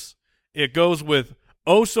delicious. It goes with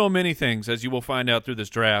so many things, as you will find out through this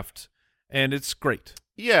draft, and it's great.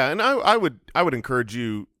 Yeah, and I would encourage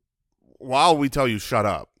you, while we tell you shut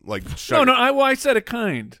up, like shut. No, I said it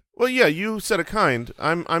kind. Well, yeah, you said it kind.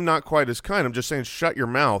 I'm not quite as kind. I'm just saying shut your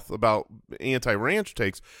mouth about anti-ranch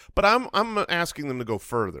takes. But I'm asking them to go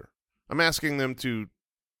further. I'm asking them to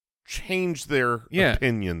change their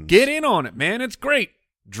opinions. Get in on it, man. It's great.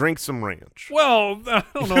 Drink some ranch. Well, I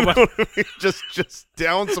don't know about just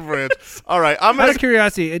down some ranch. All right, Out of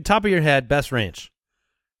curiosity, at top of your head, best ranch.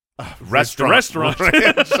 Restaurant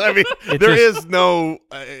ranch. I mean, there is no.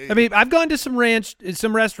 I mean, I've gone to some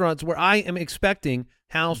restaurants where I am expecting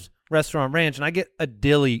house restaurant ranch, and I get a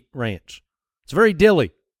dilly ranch. It's very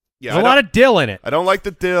dilly. Yeah, There's a lot of dill in it. I don't like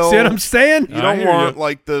the dill. See what I'm saying? You don't want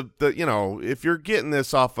like the if you're getting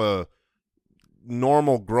this off a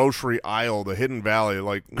normal grocery aisle, the Hidden Valley,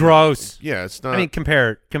 like gross. Yeah, it's not. I mean,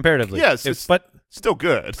 comparatively, yes, but still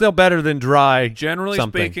good. Still better than dry. Generally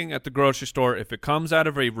speaking, at the grocery store, if it comes out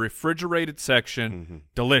of a refrigerated section,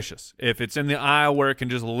 delicious. If it's in the aisle where it can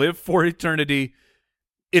just live for eternity,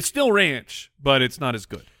 it's still ranch, but it's not as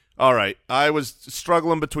good. All right, I was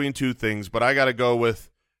struggling between two things, but I got to go with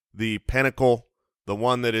the pinnacle, the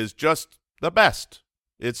one that is just the best.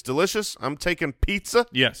 It's delicious. I'm taking pizza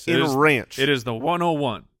in ranch. It is the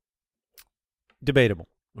 101. Debatable.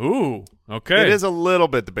 Ooh, okay. It is a little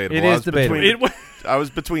bit debatable. It is debatable. I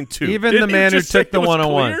was between two. Even the man who took the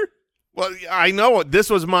 101. Clear? Well, I know this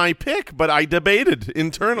was my pick, but I debated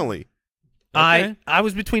internally. Okay. I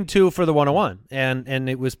was between two for the 101, and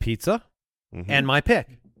it was pizza and my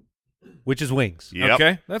pick, which is wings. Yep.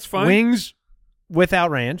 Okay, that's fine. Wings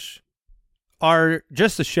without ranch are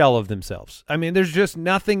just a shell of themselves. I mean, there's just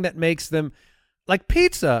nothing that makes them like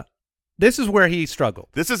pizza. This is where he struggled.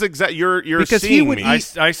 This is exact. You're because seeing he would me. I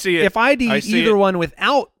see it. If I'd eat either one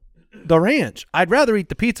without the ranch, I'd rather eat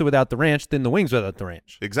the pizza without the ranch than the wings without the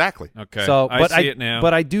ranch. Exactly. Okay. So, I see it now.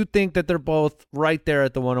 But I do think that they're both right there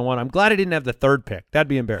at the 101. I'm glad I didn't have the third pick. That'd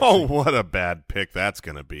be embarrassing. Oh, what a bad pick that's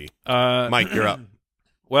going to be. Mike, you're up.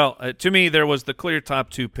 Well, to me, there was the clear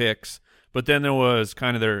top two picks, but then there was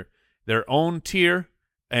kind of their own tier,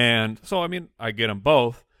 and so, I mean, I get them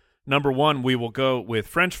both. Number one, we will go with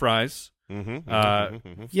French fries.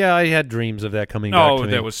 Yeah, I had dreams of that coming back to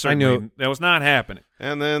me. That was certainly that was not happening.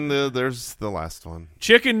 And then there's the last one.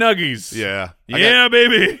 Chicken nuggies. Yeah.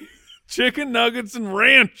 Baby. Chicken nuggets and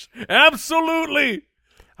ranch. Absolutely.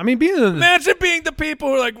 I mean, imagine being the people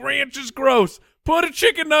who are like, ranch is gross. Put a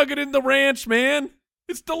chicken nugget in the ranch, man.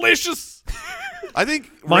 It's delicious. I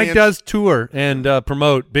think Mike does tour and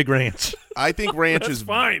promote Big Ranch. I think ranch is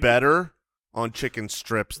fine. better on chicken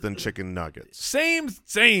strips than chicken nuggets. Same.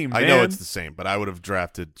 I know it's the same, but I would have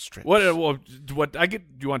drafted strips. What I get?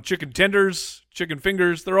 You want chicken tenders, chicken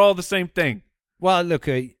fingers? They're all the same thing. Well, look,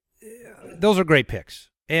 those are great picks,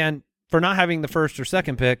 and for not having the first or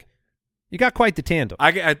second pick, you got quite the tandem.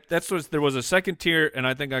 There was a second tier, and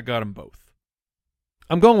I think I got them both.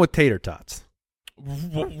 I'm going with tater tots.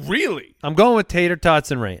 Really? I'm going with tater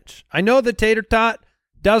tots and ranch. I know the tater tot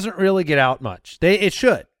doesn't really get out much. It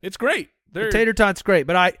should. It's great. The tater tot's great,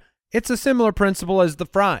 but it's a similar principle as the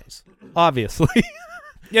fries, obviously.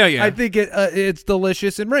 Yeah. I think it's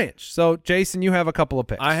delicious in ranch. So, Jason, you have a couple of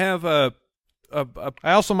picks. I have I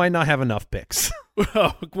also might not have enough picks.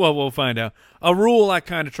 Well, we'll find out. A rule I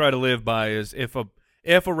kind of try to live by is if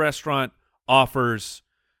a restaurant offers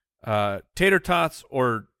tater tots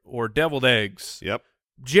or deviled eggs. Yep.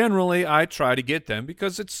 Generally, I try to get them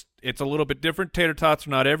because it's a little bit different. Tater tots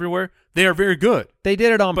are not everywhere. They are very good. They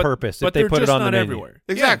did it on purpose. But they put it on the menu. Everywhere.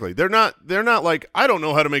 Exactly. Yeah. They're not like, I don't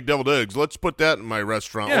know how to make deviled eggs. Let's put that in my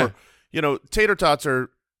restaurant. Yeah. Or, tater tots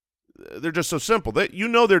they're just so simple.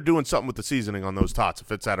 They're doing something with the seasoning on those tots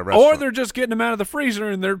if it's at a restaurant. Or they're just getting them out of the freezer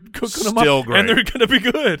and they're cooking them Still up. Great. And they're going to be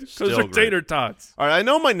good because they're great. tater tots. All right, I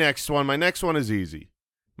know my next one. My next one is easy.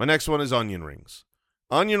 My next one is onion rings.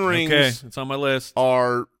 Onion rings. Okay, it's on my list.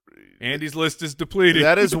 Andy's list is depleted.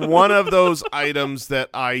 That is one of those items that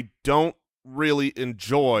I don't really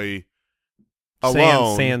enjoy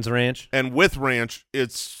alone. Sans ranch. And with ranch,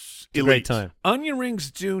 it's elite. A great time. Onion rings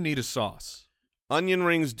do need a sauce. Onion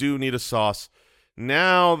rings do need a sauce.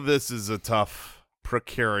 Now this is a tough,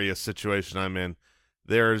 precarious situation I'm in.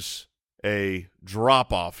 There's a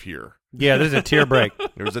drop-off here. Yeah, there's a tear break.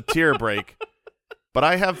 There's a tear break. But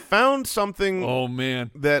I have found something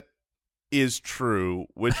that is true,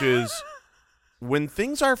 which is when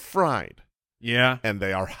things are fried and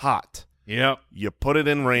they are hot, you put it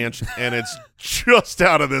in ranch, and it's just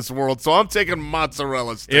out of this world. So I'm taking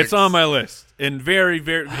mozzarella sticks. It's on my list. And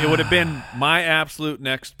it would have been my absolute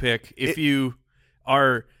next pick. If you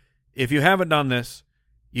haven't done this,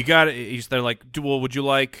 you got it. They're like, would you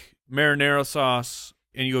like marinara sauce?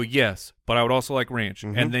 And you go, yes, but I would also like ranch.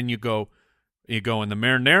 Mm-hmm. And then you go in the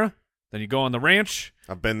marinara, then you go on the ranch.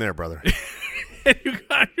 I've been there, brother. And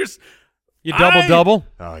you double.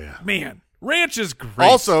 Oh yeah, man. Ranch is great.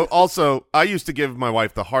 Also, I used to give my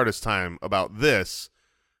wife the hardest time about this,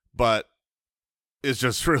 but it's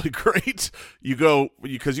just really great. You go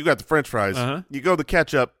because you got the French fries. You go the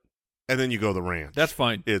ketchup, and then you go the ranch. That's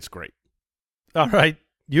fine. It's great. All right,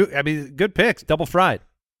 good picks. Double fried.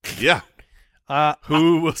 Yeah.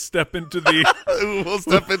 Who will step into the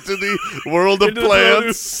world of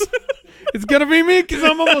plants? It's gonna be me because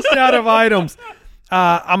I'm almost out of items.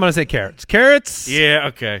 I'm gonna say carrots. Carrots. Yeah.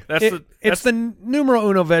 Okay. It's the numero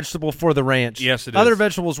uno vegetable for the ranch. Yes, it is. Other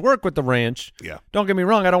vegetables work with the ranch. Yeah. Don't get me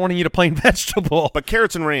wrong. I don't want to eat a plain vegetable. But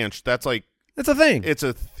carrots and ranch, that's like it's a thing. It's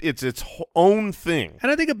its own thing.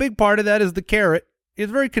 And I think a big part of that is the carrot is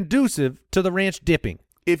very conducive to the ranch dipping.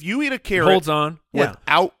 If you eat a carrot holds on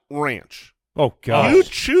without ranch, oh god, you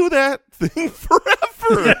chew that thing forever.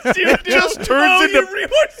 It just turns into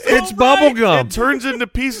it's bubble gum. It turns into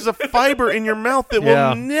pieces of fiber in your mouth that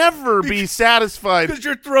will never be satisfied because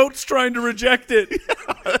your throat's trying to reject it.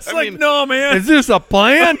 It's no, man. Is this a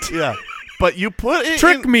plant? Yeah. But you put it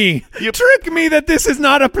trick me that this is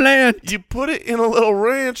not a plant. You put it in a little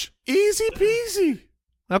ranch, easy peasy.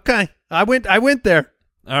 Okay, I went there.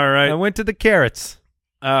 All right, I went to the carrots.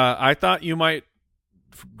 I thought you might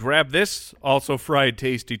grab this also fried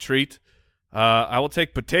tasty treat. I will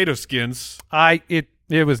take potato skins. It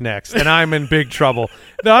was next, and I'm in big trouble.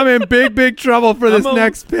 I'm in big trouble for this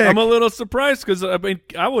next pick. I'm a little surprised because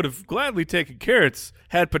I would have gladly taken carrots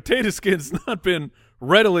had potato skins not been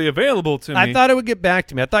readily available to me. I thought it would get back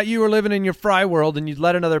to me. I thought you were living in your fry world and you'd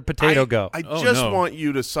let another potato go. I just want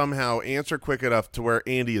you to somehow answer quick enough to where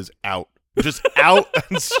Andy is out. Just out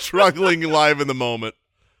and struggling live in the moment.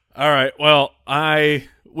 All right. Well,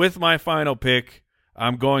 with my final pick,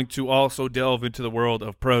 I'm going to also delve into the world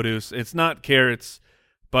of produce. It's not carrots,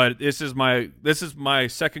 but this is my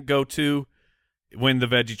second go-to when the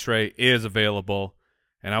veggie tray is available,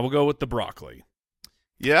 and I will go with the broccoli.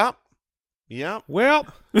 Yeah. Yeah. Well,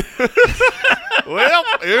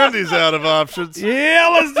 Andy's out of options. Yeah,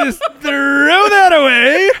 let's just throw that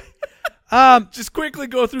away. Just quickly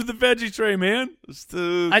go through the veggie tray, man.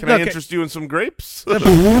 Can I interest you in some grapes?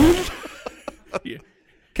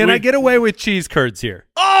 Can I get away with cheese curds here?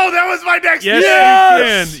 Oh, that was my next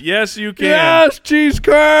pick. Yes, you can. Yes, cheese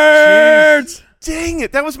curds. Dang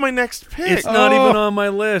it, that was my next pick. It's not even on my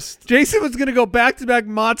list. Jason was going to go back-to-back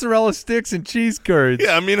mozzarella sticks and cheese curds.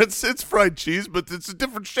 Yeah, I mean, it's fried cheese, but it's a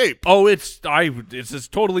different shape. Oh, it's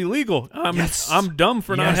totally legal. I'm dumb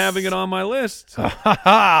for not having it on my list.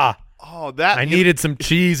 Oh, I needed some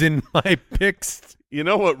cheese in my picks. You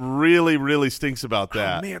know what really, really stinks about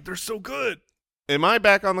that? Oh, man, they're so good. Am I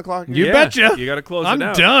back on the clock? You betcha. You got to close it out.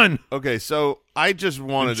 I'm done. Okay, so I just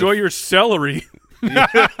wanted Enjoy your celery.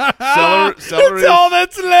 Celery that's all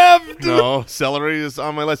that's left. No, celery is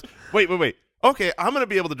on my list. Wait. Okay, I'm going to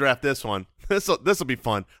be able to draft this one. This will be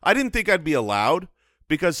fun. I didn't think I'd be allowed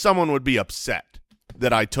because someone would be upset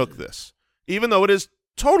that I took this, even though it is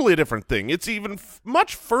totally a different thing. It's even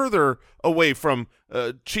much further away from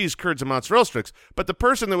cheese curds and mozzarella sticks. But the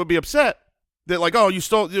person that would be upset that like, oh, you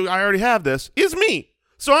stole, I already have this, is me.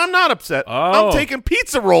 So I'm not upset. Oh. I'm taking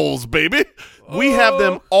pizza rolls, baby. We have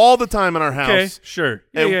them all the time in our house. Okay, sure.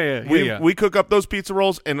 Yeah. We cook up those pizza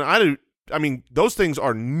rolls, and I mean, those things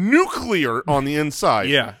are nuclear on the inside.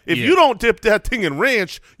 Yeah. If you don't dip that thing in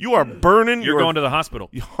ranch, you are burning. You're going to the hospital.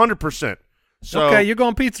 100%. So, okay, you're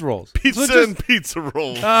going pizza rolls. And pizza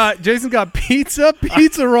rolls. Jason got pizza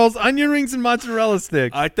rolls, onion rings, and mozzarella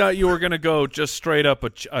sticks. I thought you were going to go just straight up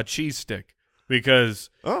a cheese stick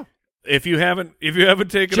because if you haven't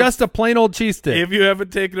taken just a plain old cheese stick. If you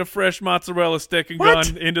haven't taken a fresh mozzarella stick and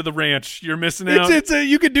gone into the ranch, you're missing out.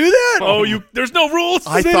 You could do that. There's no rules.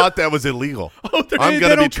 I thought that was illegal. They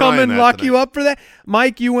don't come and lock you up for that.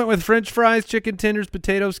 Mike, you went with French fries, chicken tenders,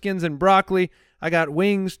 potato skins, and broccoli. I got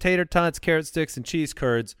wings, tater tots, carrot sticks, and cheese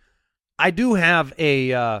curds. I do have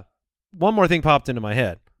a one more thing popped into my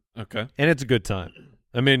head. Okay. And it's a good time.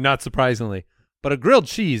 I mean, not surprisingly. But a grilled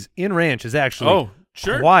cheese in ranch is actually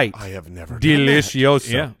quite I have never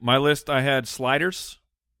delicioso. Yeah, my list, I had sliders.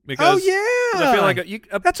 Because I feel like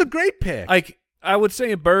that's a great pick. Like, I would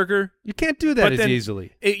say a burger. You can't do that as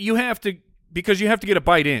easily. You have to, because you have to get a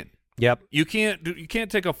bite in. Yep. You can't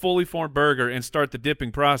take a fully formed burger and start the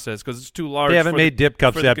dipping process because it's too large. They haven't made dip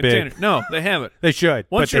cups that big. No, they haven't. They should,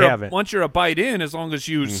 but they haven't. Once you're a bite in, as long as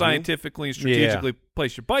you scientifically and strategically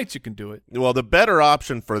place your bites, you can do it. Well, the better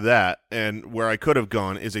option for that, and where I could have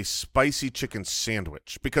gone, is a spicy chicken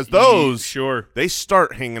sandwich, because those they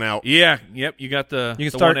start hanging out. Yeah, yep. You got the you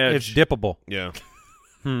can start. One edge. It's dippable. Yeah.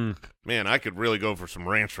 Man, I could really go for some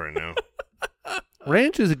ranch right now.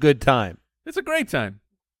 Ranch is a good time. It's a great time.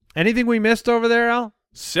 Anything we missed over there, Al?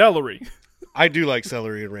 Celery. I do like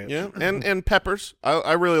celery and ranch. Yeah, and peppers.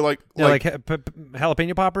 I really like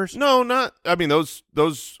jalapeno poppers. No, not. I mean, those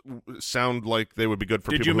sound like they would be good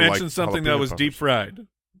for people. Did you mention something that was deep fried?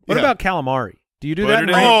 What about calamari? Do you do that?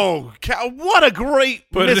 What a great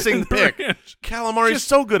missing pick! Calamari is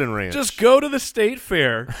so good in ranch. Just go to the state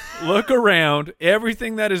fair, look around.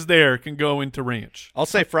 Everything that is there can go into ranch. I'll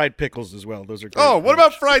say fried pickles as well. Those are great. Oh, what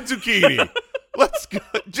about fried zucchini? Let's go.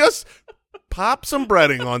 Just pop some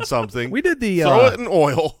breading on something. We did throw it in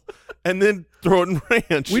oil, and then throw it in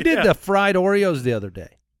ranch. We did the fried Oreos the other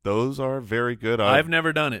day. Those are very good. I've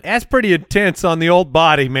never done it. That's pretty intense on the old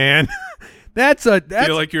body, man. That's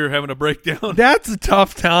feel like you're having a breakdown. That's a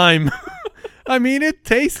tough time. I mean, it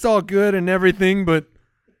tastes all good and everything, but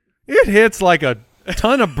it hits like a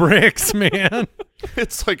ton of bricks, man.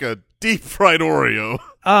 It's like a deep fried Oreo.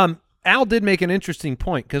 Al did make an interesting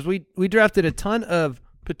point because we drafted a ton of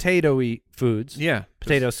potato-y foods. Yeah.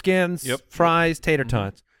 Potato skins, fries, tater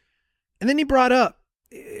tots. And then he brought up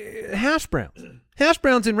hash browns. Hash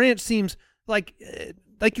browns and ranch seems like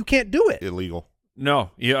you can't do it. Illegal.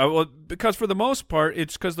 No. Yeah, well, because for the most part,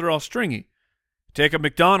 it's because they're all stringy. Take a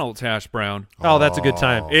McDonald's hash brown. Oh, that's a good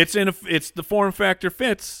time. It's the form factor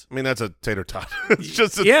fits. I mean, that's a tater tot. It's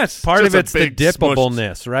just part of it's the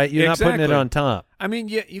dippableness, right? You're not putting it on top. I mean,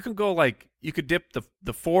 you can go you could dip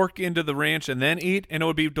the fork into the ranch and then eat, and it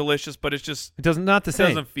would be delicious. But it's just not the same.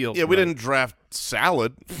 Doesn't feel. Yeah, we didn't draft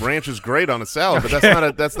salad. Ranch is great on a salad, but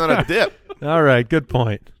that's not a dip. All right, good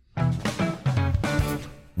point.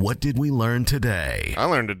 What did we learn today? I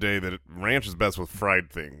learned today that ranch is best with fried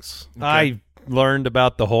things. Okay. I learned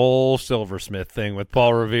about the whole silversmith thing with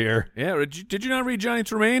Paul Revere. Yeah, did you not read Johnny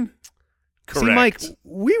Tremaine? Correct. See, Mike,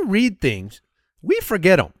 we read things, we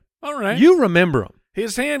forget them. All right, you remember them.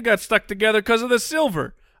 His hand got stuck together because of the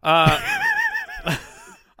silver. I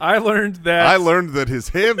learned that his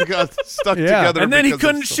hand got stuck together, and then he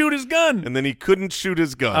couldn't shoot his gun.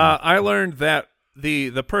 I learned that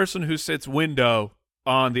the person who sits window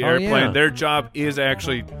on the airplane, their job is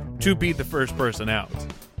actually to be the first person out.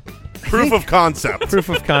 Proof of concept. Proof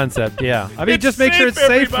of concept, yeah. I mean, just make sure it's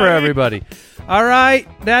everybody. safe for everybody. All right,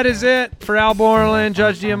 that is it for Al Borland,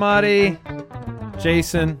 Judge Giamatti,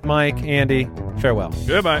 Jason, Mike, Andy. Farewell.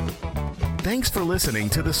 Goodbye. Thanks for listening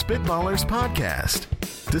to the Spitballers Podcast.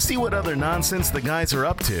 To see what other nonsense the guys are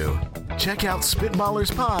up to, check out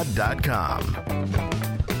SpitballersPod.com.